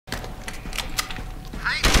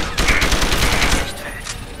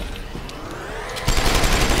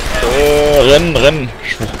rennen, rennen.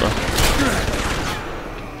 Schwuchtel.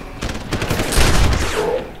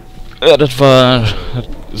 Ja, das war...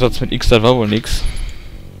 Satz mit X, das war wohl nix.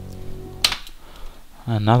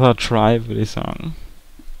 Another try, würde ich sagen.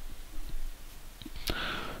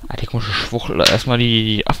 Ah, die komische Schwuchtel, erstmal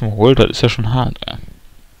die Affen holt, das ist ja schon hart, ey.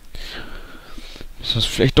 Müssen wir uns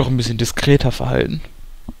vielleicht doch ein bisschen diskreter verhalten.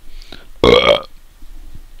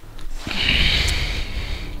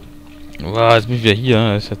 Wow, jetzt bin ich wieder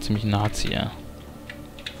hier. Das ist ja ziemlich Nazi, ja.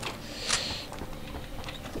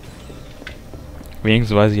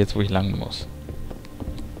 Wenigstens weiß ich jetzt, wo ich lang muss.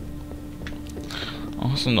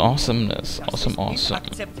 Awesomeness. Awesome.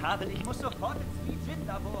 Ich muss sofort ins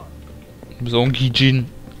Gijin-Labor. So ein Gijin.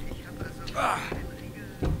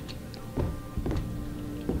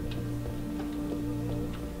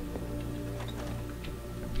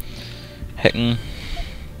 Hacken.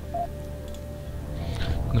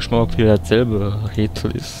 Geschmack, ob wieder dasselbe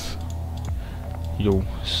Rätsel ist. Jo,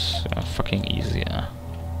 ist ja fucking easy, ja.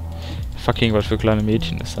 Fucking, was für kleine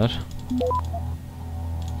Mädchen ist das?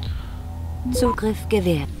 Zugriff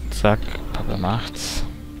gewährt. Zack, Papa macht's.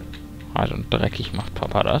 Halt und dreckig macht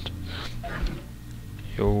Papa das.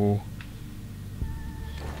 Jo.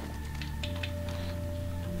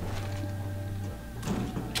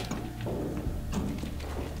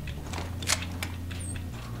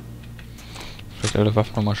 Vielleicht alle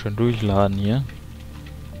Waffen nochmal schön durchladen hier.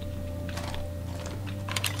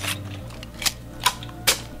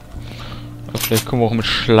 Aber vielleicht kommen wir auch mit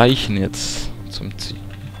Schleichen jetzt zum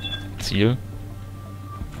Ziel.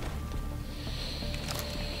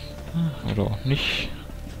 Oder auch nicht.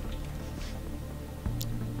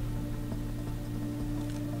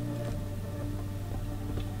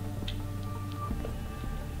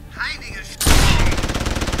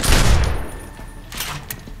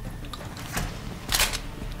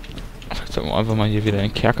 Vielleicht sollten wir einfach mal hier wieder in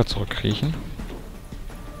den Kerker zurückkriechen.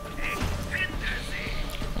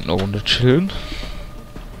 Und eine Runde chillen.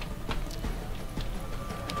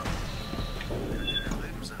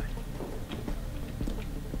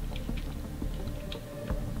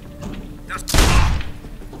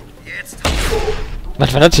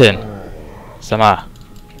 Was war das denn? Sag mal.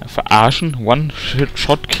 Verarschen?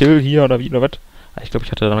 One-Shot-Kill hier oder wie oder was? Ich glaube,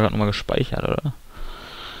 ich hatte da gerade nochmal gespeichert, oder?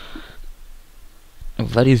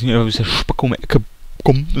 Weil die sind ja ein bisschen Spack um die Ecke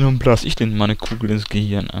kommt und dann blase ich den mal eine Kugel ins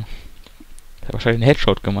Gehirn. Der hat wahrscheinlich einen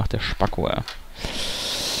Headshot gemacht, der Spacko, ja.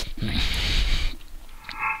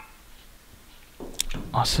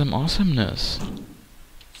 Awesomeness.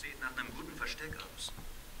 Sieht nach einem guten Versteck aus.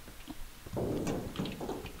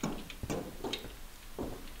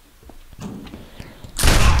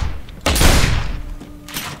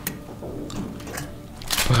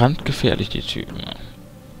 Brandgefährlich, die Typen.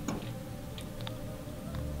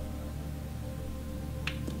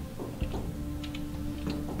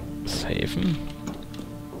 Safen.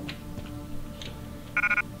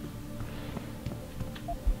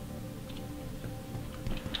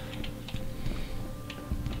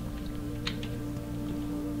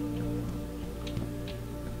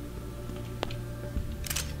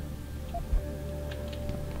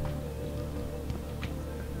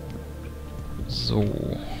 So.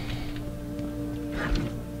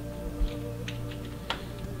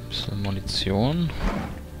 Bisschen Munition.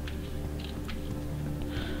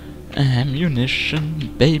 Ammunition,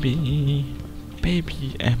 baby.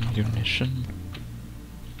 Baby Ammunition.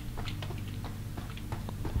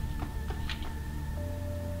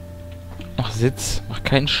 Ach, Sitz. Mach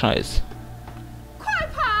keinen Scheiß.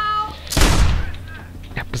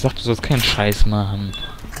 Ich hab gesagt, du sollst keinen Scheiß machen.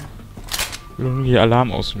 Ich will nur hier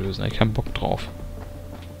Alarm auslösen. Ich hab keinen Bock drauf.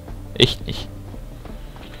 Echt nicht.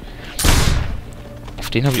 Auf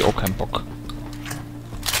den habe ich auch keinen Bock.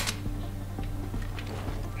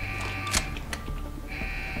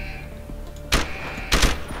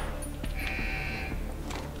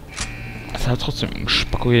 Das hat trotzdem ein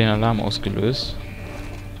Spacko hier den Alarm ausgelöst.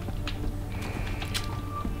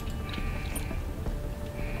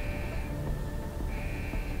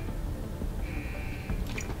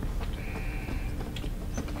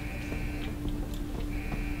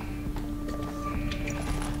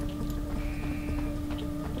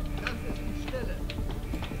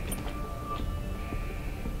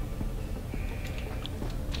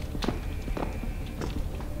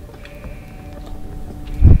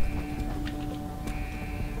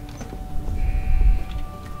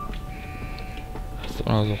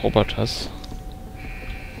 Also Roboters.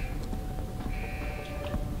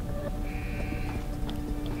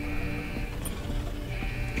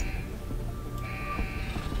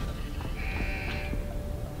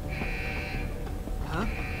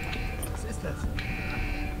 Was ist das?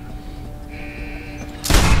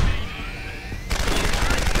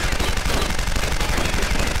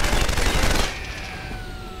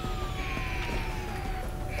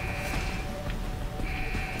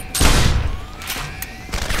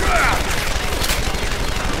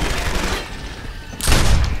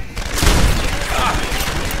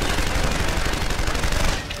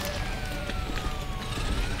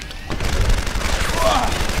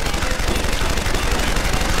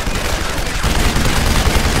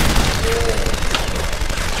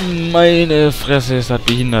 Meine Fresse, ist das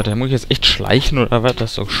behindert. Da muss ich jetzt echt schleichen oder was?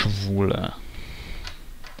 Das ist doch schwule.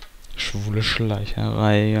 Schwule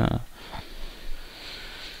Schleicherei, ja.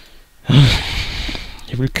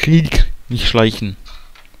 Ich will Krieg, nicht schleichen.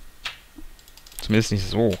 Zumindest nicht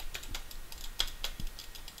so.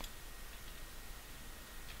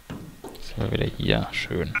 Jetzt sind wir wieder hier.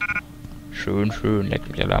 Schön. Schön, schön. Leckt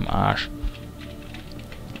mich alle am Arsch.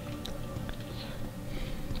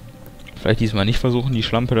 Vielleicht diesmal nicht versuchen, die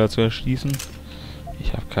Schlampe da zu erschließen.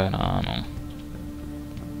 Ich habe keine Ahnung.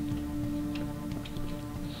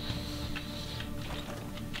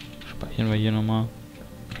 Speichern wir hier nochmal.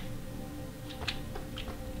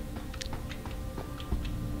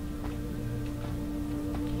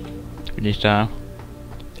 Bin ich da?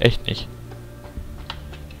 Echt nicht.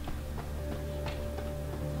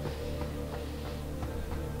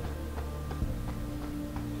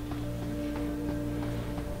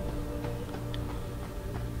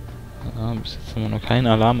 Ja, bis jetzt haben wir noch keinen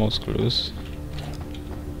Alarm ausgelöst.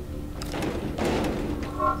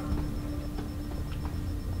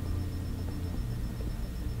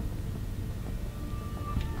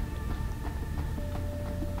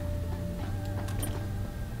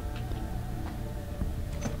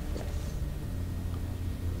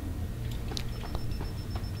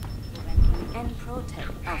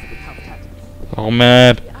 aufgetaucht hat. Warum Die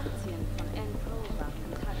Aktien von N-Pro waren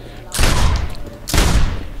im Tagesverlauf.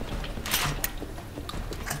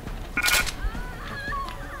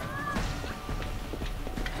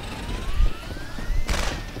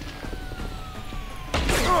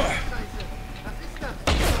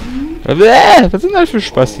 Was sind das für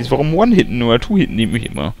Spastis? Warum One-Hitten oder Two-Hitten die mich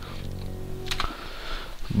immer?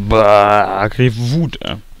 Bah, krieg Wut,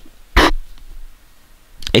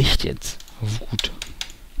 Echt jetzt? Wut.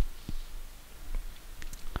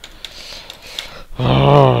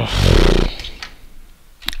 Oh.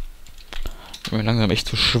 Ich bin langsam echt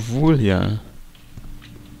zu schwul hier.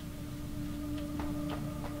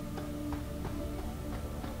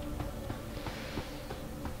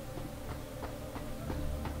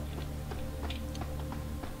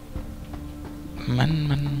 Mann,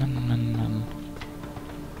 Mann, Mann, Mann, Mann.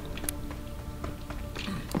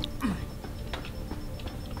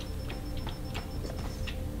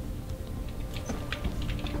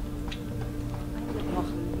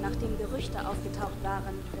 Eingebrochen, nachdem Gerüchte aufgetaucht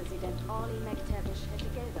waren, Präsident Orly McTavish hätte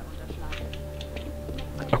Gelder unterschlagen.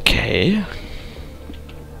 Okay.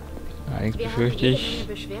 Eigentlich Wir befürchte haben ich.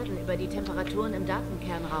 Beschwerden über die Temperaturen im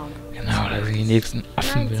Datenkernraum. Genau, da sind die nächsten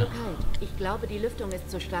Affen Nein, zu wieder. kalt. Ich glaube, die Lüftung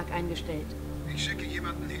ist zu stark eingestellt. Ich schicke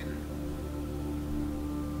jemanden hin.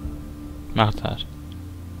 Macht das.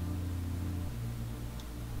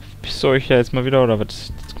 Bist du euch ja jetzt mal wieder, oder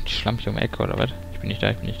was? Jetzt kommt die Schlampe um die Ecke, oder was? Ich bin nicht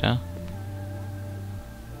da, ich bin nicht da.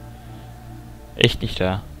 Echt nicht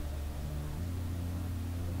da.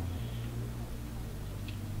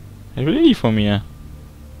 Was will die von mir?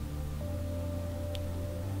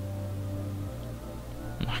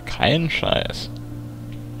 Mach keinen Scheiß.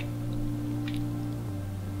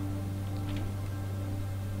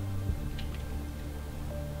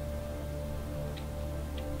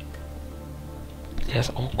 Der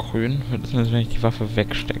ist auch grün. Was ist denn, wenn ich die Waffe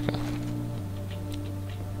wegstecke?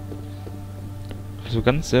 So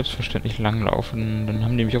ganz selbstverständlich langlaufen, dann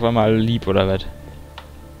haben die mich auf einmal alle lieb, oder was?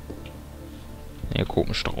 Ja,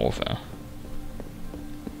 komisch drauf,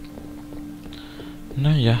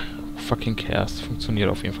 Naja, fucking cares. Funktioniert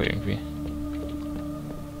auf jeden Fall irgendwie.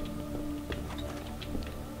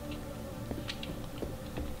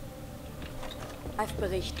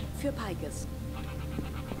 Live-Bericht für Pikes.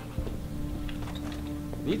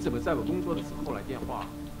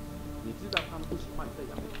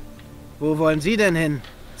 Wo wollen Sie denn hin?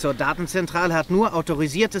 Zur Datenzentrale hat nur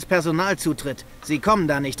autorisiertes Personal Zutritt. Sie kommen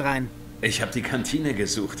da nicht rein. Ich habe die Kantine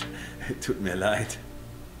gesucht. Tut mir leid.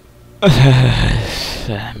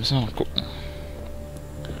 Müssen wir mal gucken.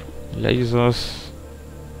 Lasers.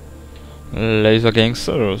 Laser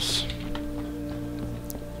Gangsters.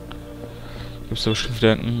 Gibt's da bestimmt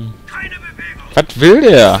wieder einen... Was will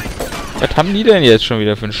der? Was haben die denn jetzt schon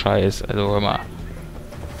wieder für einen Scheiß? Also, hör mal.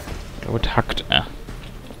 Ich glaube, Takt,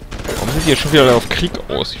 Warum sind die jetzt schon wieder auf Krieg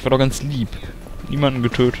aus? Ich war doch ganz lieb. Niemanden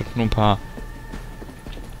getötet, nur ein paar.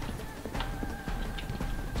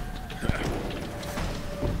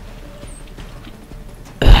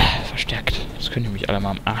 Verstärkt. Das können die mich alle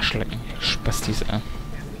mal am Arsch lecken. Spastis,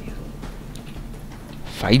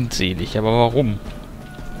 Feindselig, aber warum?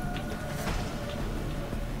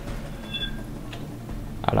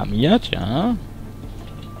 Alarmiert, ja.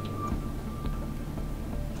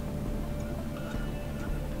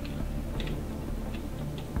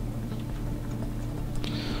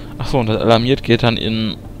 Achso, und das alarmiert geht dann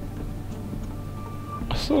in...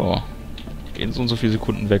 Achso. Gehen so und so viele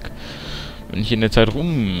Sekunden weg. Wenn ich in der Zeit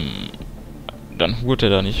dann hurt er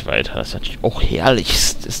da nicht weiter. Das ist natürlich auch herrlich.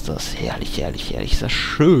 Ist das herrlich, herrlich, herrlich. Ist das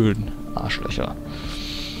schön. Arschlöcher.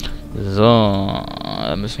 So.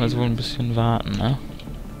 Da müssen wir jetzt wohl ein bisschen warten, ne?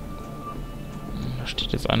 Da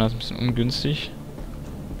steht jetzt einer, ist ein bisschen ungünstig.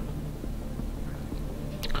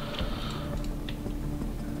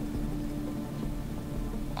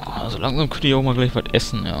 So langsam könnt ihr auch mal gleich was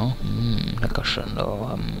essen, ja. Lecker schön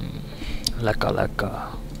da. Lecker, lecker.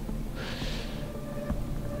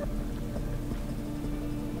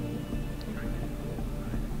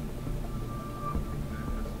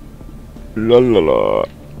 Lalala.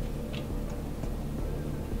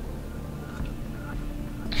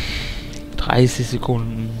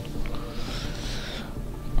 Sekunden.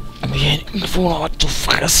 Aber hier irgendwo noch was zu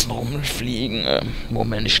fressen rumfliegen.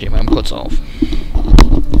 Moment, ich stehe mal kurz auf.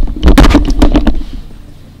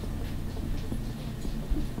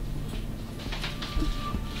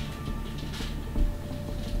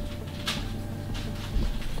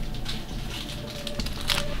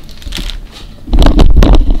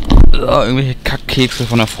 Irgendwelche Kackkekse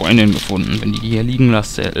von der Freundin gefunden. Wenn die hier liegen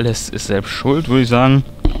lässt, ist selbst schuld, würde ich sagen.